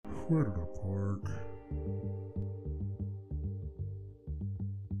Where to the park?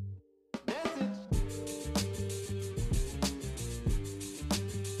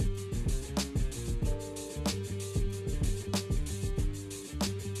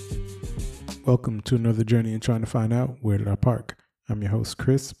 Welcome to another journey in trying to find out where did I park. I'm your host,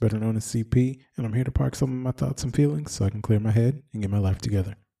 Chris, better known as CP, and I'm here to park some of my thoughts and feelings so I can clear my head and get my life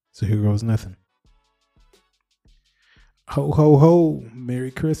together. So here goes nothing. Ho, ho, ho.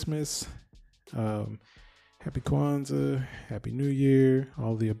 Merry Christmas. Happy Kwanzaa. Happy New Year.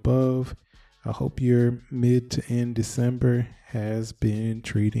 All the above. I hope your mid to end December has been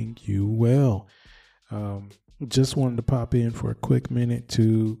treating you well. Just wanted to pop in for a quick minute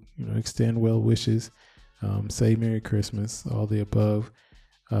to, extend well wishes, say Merry Christmas, all the above.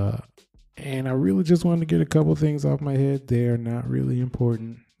 And I really just wanted to get a couple things off my head. They are not really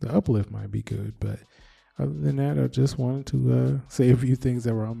important. The uplift might be good, but other than that, I just wanted to say a few things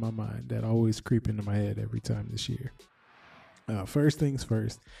that were on my mind that always creep into my head every time this year. First things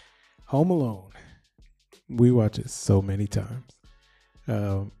first, Home Alone. We watch it so many times.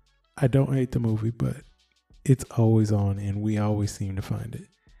 I don't hate the movie, but it's always on, and we always seem to find it.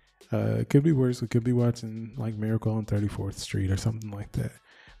 It could be worse. We could be watching like Miracle on 34th Street or something like that.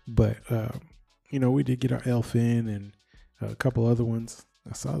 But, we did get our Elf in and a couple other ones.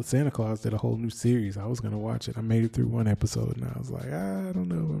 I saw that Santa Claus did a whole new series. I was going to watch it. I made it through one episode, and I was like, I don't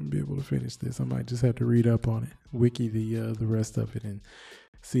know if I'm going to be able to finish this. I might just have to read up on it, wiki the rest of it, and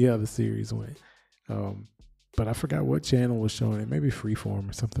see how the series went. But I forgot what channel was showing it. Maybe Freeform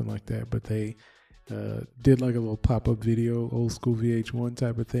or something like that. But they did like a little pop-up video, old school VH1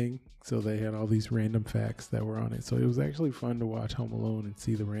 type of thing. So they had all these random facts that were on it. So it was actually fun to watch Home Alone and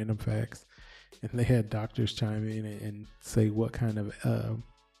see the random facts. And they had doctors chime in and say what kind of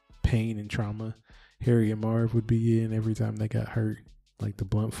pain and trauma Harry and Marv would be in every time they got hurt, like the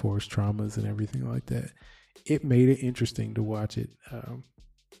blunt force traumas and everything like that. It made it interesting to watch it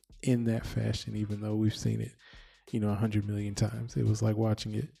in that fashion, even though we've seen it, 100 million times. It was like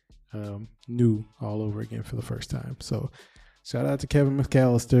watching it new all over again for the first time. So shout out to Kevin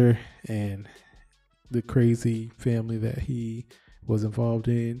McAllister and the crazy family that he was involved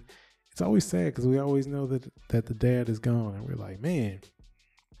in. It's always sad because we always know that the dad is gone, and we're like, man,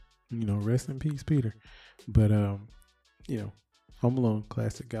 rest in peace, Peter. But Home Alone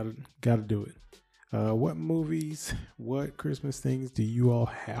classic, gotta do it. What movies, what Christmas things do you all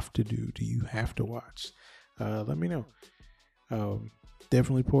have to do? Do you have to watch? Let me know.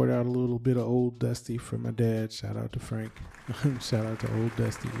 Definitely poured out a little bit of Old Dusty for my dad. Shout out to Frank. Shout out to Old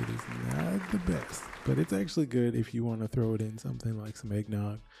Dusty. It is not the best, but it's actually good if you want to throw it in something like some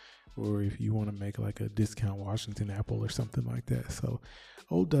eggnog, or if you want to make like a discount Washington apple or something like that. So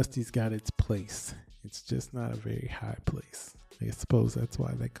Old Dusty's got its place. It's just not a very high place. I suppose that's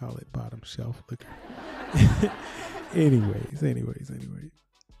why they call it bottom shelf liquor. Anyways.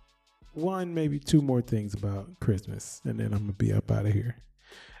 One, maybe two more things about Christmas, and then I'm going to be up out of here.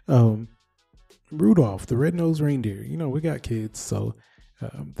 Rudolph, the Red-Nosed Reindeer. We got kids, so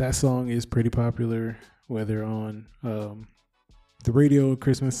that song is pretty popular, whether on the radio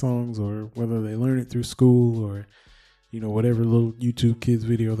Christmas songs or whether they learn it through school or, whatever little YouTube kids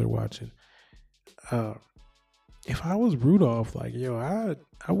video they're watching. If I was Rudolph, I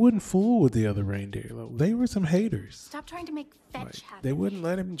wouldn't fool with the other reindeer. They were some haters. Stop trying to make fetch happen. They wouldn't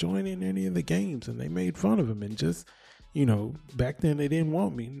let him join in any of the games, and they made fun of him. And just, back then they didn't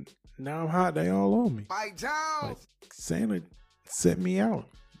want me. Now I'm hot. They all on me. Fight down. Like Santa set me out.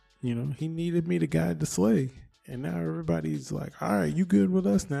 He needed me to guide the sleigh. And now everybody's like, all right, you good with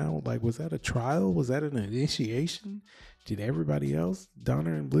us now? Like, was that a trial? Was that an initiation? Did everybody else,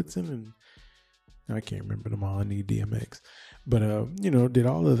 Donner and Blitzen, and I can't remember them all. I need DMX. But, did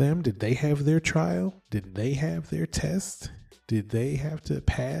all of them, did they have their trial? Did they have their test? Did they have to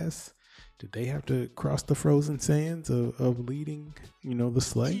pass? Did they have to cross the frozen sands of leading, the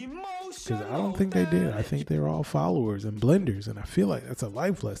sleigh? Because I don't think they did. I think they're all followers and blenders. And I feel like that's a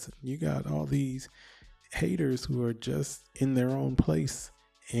life lesson. You got all these haters who are just in their own place,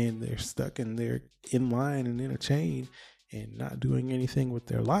 and they're stuck and they're in line and in a chain and not doing anything with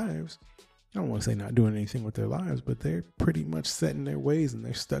their lives. I don't want to say not doing anything with their lives, but they're pretty much set in their ways and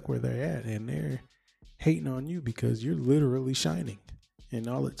they're stuck where they're at, and they're hating on you because you're literally shining. And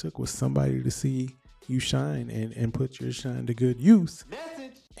all it took was somebody to see you shine and put your shine to good use.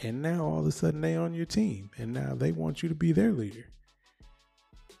 Message. And now all of a sudden they on your team, and now they want you to be their leader.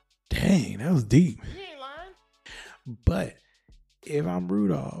 Dang, that was deep. You ain't lying. But if I'm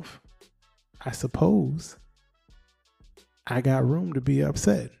Rudolph, I suppose I got room to be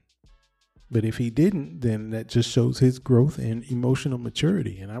upset. But if he didn't, then that just shows his growth and emotional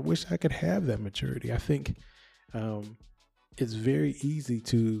maturity. And I wish I could have that maturity. I think it's very easy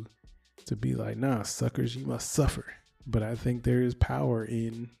to be like, nah, suckers, you must suffer. But I think there is power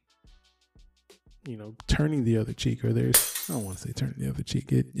in, turning the other cheek, or I don't want to say turning the other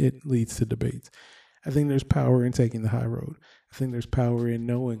cheek. It leads to debates. I think there's power in taking the high road. I think there's power in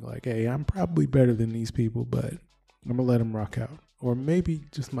knowing like, hey, I'm probably better than these people, but I'm going to let them rock out. Or maybe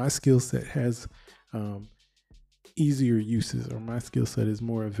just my skill set has easier uses, or my skill set is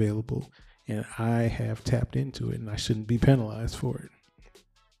more available and I have tapped into it and I shouldn't be penalized for it.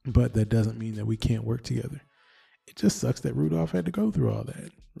 But that doesn't mean that we can't work together. It just sucks that Rudolph had to go through all that.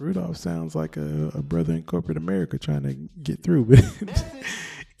 Rudolph sounds like a brother in corporate America trying to get through. But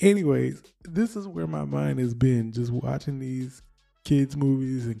anyways, this is where my mind has been, just watching these kids'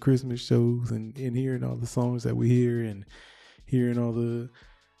 movies and Christmas shows and hearing all the songs that we hear and hearing all the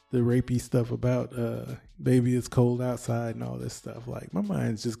rapey stuff about baby it's cold outside and all this stuff. Like, my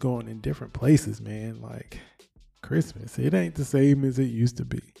mind's just going in different places, man. Like, Christmas, it ain't the same as it used to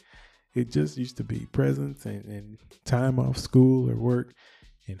be. It just used to be presents and time off school or work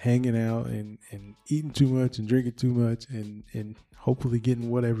and hanging out and eating too much and drinking too much and hopefully getting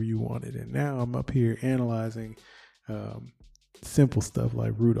whatever you wanted. And now I'm up here analyzing simple stuff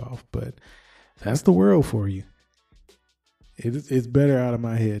like Rudolph. But that's the world for you. It's better out of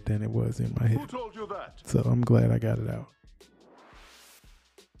my head than it was in my head. Who told you that? So I'm glad I got it out.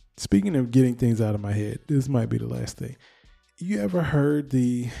 Speaking of getting things out of my head, this might be the last thing. You ever heard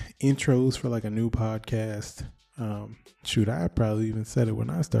the intros for like a new podcast? I probably even said it when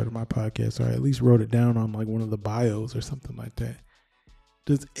I started my podcast, or I at least wrote it down on like one of the bios or something like that.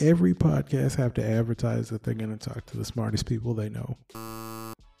 Does every podcast have to advertise that they're going to talk to the smartest people they know?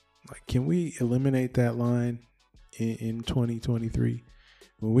 Like, can we eliminate that line in 2023?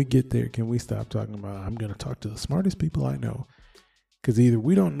 When we get there, can we stop talking about, I'm going to talk to the smartest people I know? Because either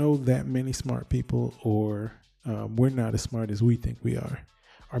we don't know that many smart people, or we're not as smart as we think we are.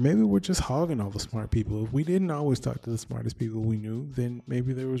 Or maybe we're just hogging all the smart people. If we didn't always talk to the smartest people we knew, then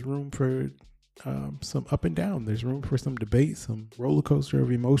maybe there was room for some up and down. There's room for some debate, some roller coaster of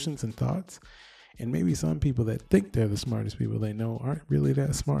emotions and thoughts. And maybe some people that think they're the smartest people they know aren't really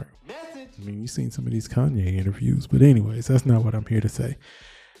that smart. I mean, you've seen some of these Kanye interviews. But anyways, that's not what I'm here to say.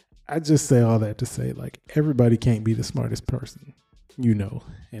 I just say all that to say, like, everybody can't be the smartest person,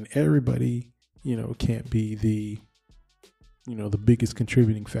 and everybody, can't be the biggest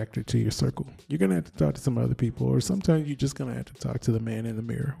contributing factor to your circle. You're going to have to talk to some other people, or sometimes you're just going to have to talk to the man in the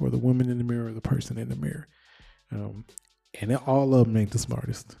mirror, or the woman in the mirror, or the person in the mirror. And all of them ain't the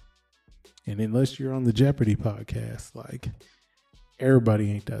smartest. And unless you're on the Jeopardy podcast, like,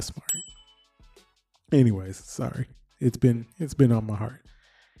 everybody ain't that smart. Anyways, sorry. It's been on my heart.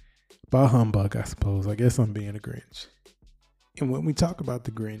 Bah humbug, I suppose. I guess I'm being a Grinch. And when we talk about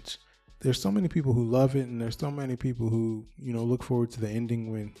the Grinch, there's so many people who love it, and there's so many people who, look forward to the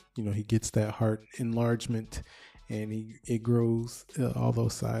ending when, he gets that heart enlargement and it grows all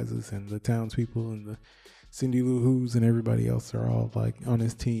those sizes, and the townspeople and the Cindy Lou Who's and everybody else are all like on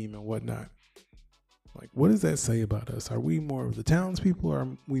his team and whatnot. Like, what does that say about us? Are we more of the townspeople? Are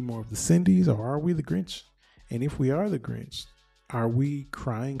we more of the Cindy's, or are we the Grinch? And if we are the Grinch, are we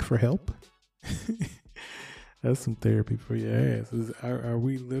crying for help? That's some therapy for your ass. Are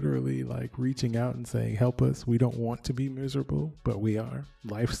we literally like reaching out and saying, help us? We don't want to be miserable, but we are.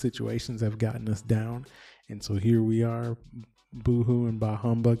 Life situations have gotten us down. And so here we are, boo-hooing, bah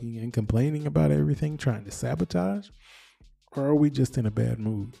humbugging and complaining about everything, trying to sabotage. Or are we just in a bad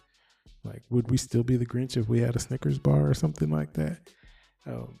mood? Like, would we still be the Grinch if we had a Snickers bar or something like that?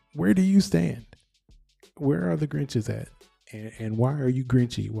 Where do you stand? Where are the Grinches at? And why are you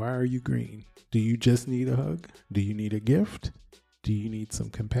Grinchy? Why are you green? Do you just need a hug? Do you need a gift? Do you need some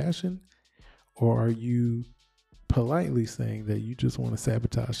compassion? Or are you politely saying that you just want to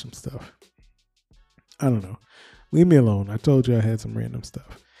sabotage some stuff? I don't know. Leave me alone. I told you I had some random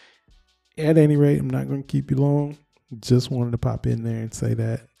stuff. At any rate, I'm not going to keep you long. Just wanted to pop in there and say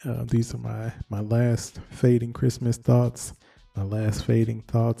that these are my last fading Christmas thoughts, my last fading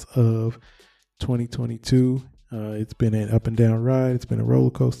thoughts of 2022. It's been an up and down ride. It's been a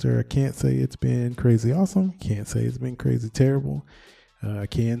roller coaster. I can't say it's been crazy awesome. Can't say it's been crazy terrible. I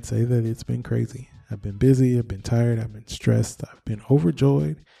can say that it's been crazy. I've been busy. I've been tired. I've been stressed. I've been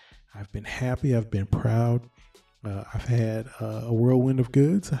overjoyed. I've been happy. I've been proud. I've had a whirlwind of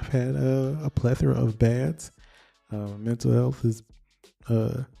goods. I've had a plethora of bads. Mental health has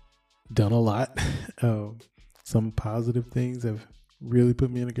done a lot. Some positive things have really put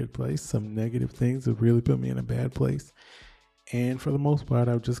me in a good place. Some negative things have really put me in a bad place. And for the most part,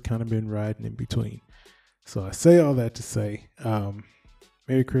 I've just kind of been riding in between. So I say all that to say,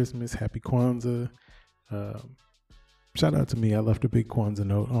 Merry Christmas, Happy Kwanzaa. Shout out to me. I left a big Kwanzaa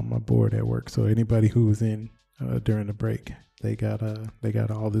note on my board at work. So anybody who was in during the break, they got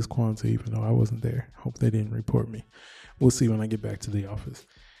all this Kwanzaa, even though I wasn't there. Hope they didn't report me. We'll see when I get back to the office.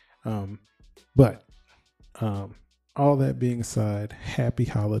 But all that being aside, happy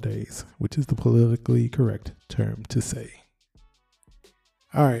holidays, which is the politically correct term to say.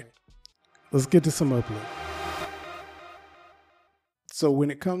 All right, let's get to some uplift. So when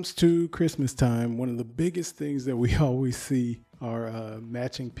it comes to Christmas time, one of the biggest things that we always see are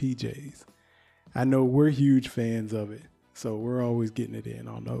matching PJs. I know we're huge fans of it, so we're always getting it in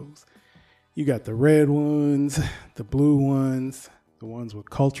on those. You got the red ones, the blue ones, the ones with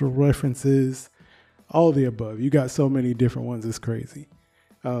cultural references, all the above. You got so many different ones, it's crazy.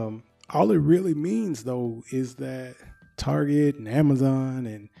 All it really means, though, is that Target and Amazon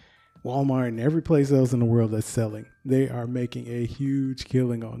and Walmart and every place else in the world that's selling, they are making a huge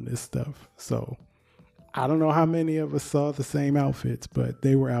killing on this stuff. So I don't know how many of us saw the same outfits, but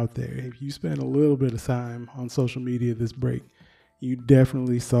they were out there. If you spent a little bit of time on social media this break, you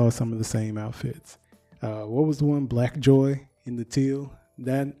definitely saw some of the same outfits. What was the one? Black Joy in the teal.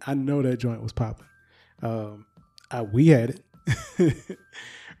 That I know that joint was popping. We had it.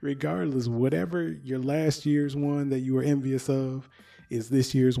 Regardless, whatever your last year's one that you were envious of is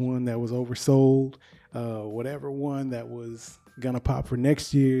this year's one that was oversold. Whatever one that was going to pop for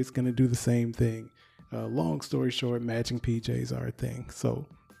next year is going to do the same thing. Long story short, matching PJs are a thing. So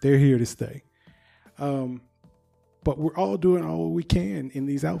they're here to stay. But we're all doing all we can in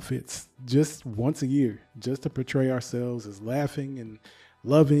these outfits just once a year, just to portray ourselves as laughing and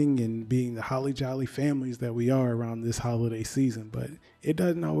loving and being the holly jolly families that we are around this holiday season. But it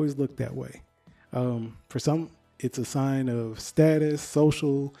doesn't always look that way. For some, it's a sign of status,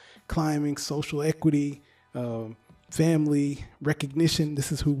 social climbing, social equity, family recognition.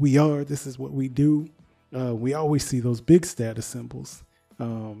 This is who we are. This is what we do. We always see those big status symbols.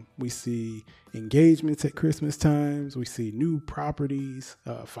 We see engagements at Christmas times. We see new properties,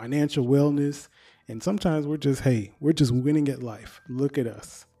 financial wellness. And sometimes we're just winning at life. Look at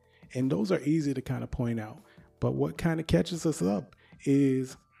us. And those are easy to kind of point out. But what kind of catches us up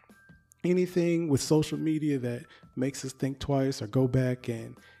is anything with social media that makes us think twice or go back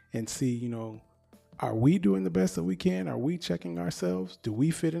and see, are we doing the best that we can? Are we checking ourselves? Do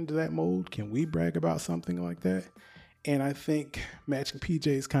we fit into that mold? Can we brag about something like that? And I think matching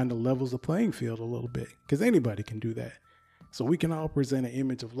PJs kind of levels the playing field a little bit because anybody can do that. So we can all present an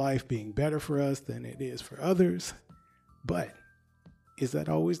image of life being better for us than it is for others. But is that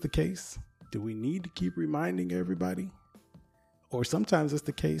always the case? Do we need to keep reminding everybody? Or sometimes it's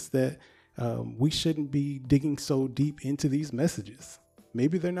the case that we shouldn't be digging so deep into these messages.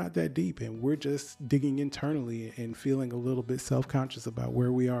 Maybe they're not that deep and we're just digging internally and feeling a little bit self-conscious about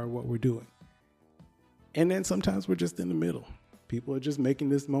where we are and what we're doing. And then sometimes we're just in the middle. People are just making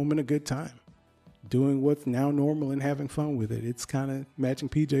this moment a good time, doing what's now normal and having fun with it. It's kind of matching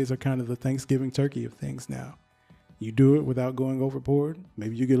PJs are kind of the Thanksgiving turkey of things now. You do it without going overboard.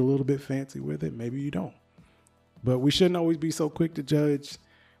 Maybe you get a little bit fancy with it. Maybe you don't. But we shouldn't always be so quick to judge.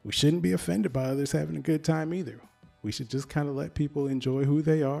 We shouldn't be offended by others having a good time either. We should just kind of let people enjoy who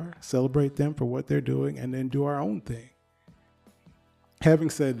they are, celebrate them for what they're doing, and then do our own thing.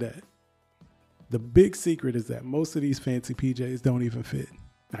 Having said that, the big secret is that most of these fancy PJs don't even fit.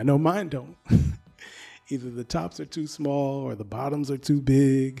 I know mine don't. Either the tops are too small or the bottoms are too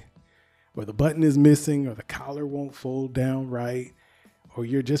big or the button is missing or the collar won't fold down right or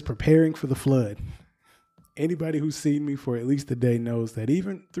you're just preparing for the flood. Anybody who's seen me for at least a day knows that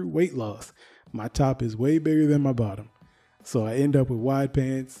even through weight loss, my top is way bigger than my bottom. So I end up with wide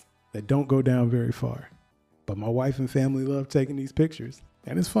pants that don't go down very far. But my wife and family love taking these pictures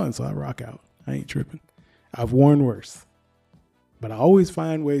and it's fun, so I rock out. I ain't tripping. I've worn worse, but I always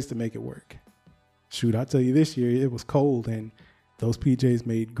find ways to make it work. Shoot, I'll tell you this year, it was cold and those PJs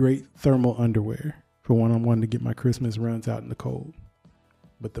made great thermal underwear for when I wanted to get my Christmas runs out in the cold.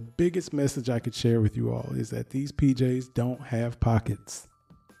 But the biggest message I could share with you all is that these PJs don't have pockets.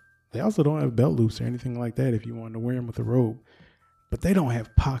 They also don't have belt loops or anything like that if you want to wear them with a robe, but they don't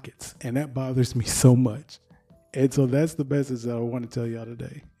have pockets and that bothers me so much. And so that's the message that I want to tell y'all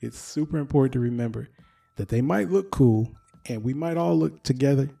today. It's super important to remember that they might look cool and we might all look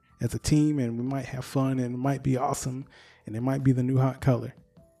together as a team and we might have fun and it might be awesome and it might be the new hot color.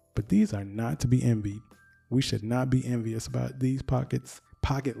 But these are not to be envied. We should not be envious about these pocketless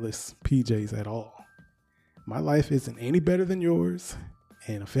PJs at all. My life isn't any better than yours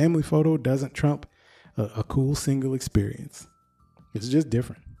and a family photo doesn't trump a cool single experience. It's just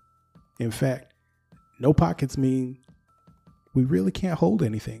different. In fact, no pockets mean we really can't hold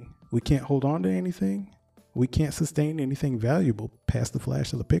anything. We can't hold on to anything. We can't sustain anything valuable past the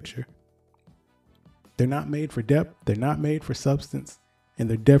flash of the picture. They're not made for depth. They're not made for substance. And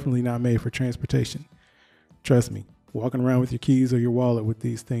they're definitely not made for transportation. Trust me, walking around with your keys or your wallet with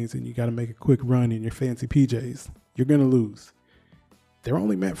these things and you got to make a quick run in your fancy PJs, you're going to lose. They're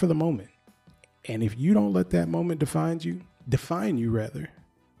only meant for the moment. And if you don't let that moment define you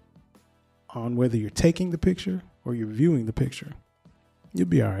on whether you're taking the picture or you're viewing the picture, you'll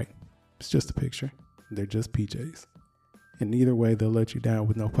be all right. It's just a picture. They're just PJs. And either way, they'll let you down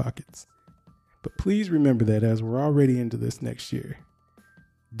with no pockets. But please remember that as we're already into this next year,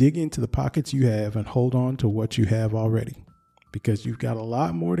 dig into the pockets you have and hold on to what you have already, because you've got a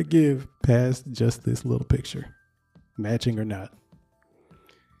lot more to give past just this little picture, matching or not.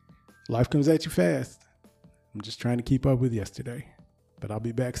 Life comes at you fast. I'm just trying to keep up with yesterday, but I'll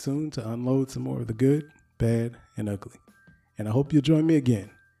be back soon to unload some more of the good, bad, and ugly. And I hope you'll join me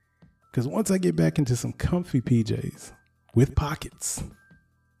again, because once I get back into some comfy PJs with pockets,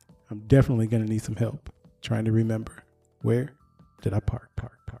 I'm definitely going to need some help trying to remember, where did I park?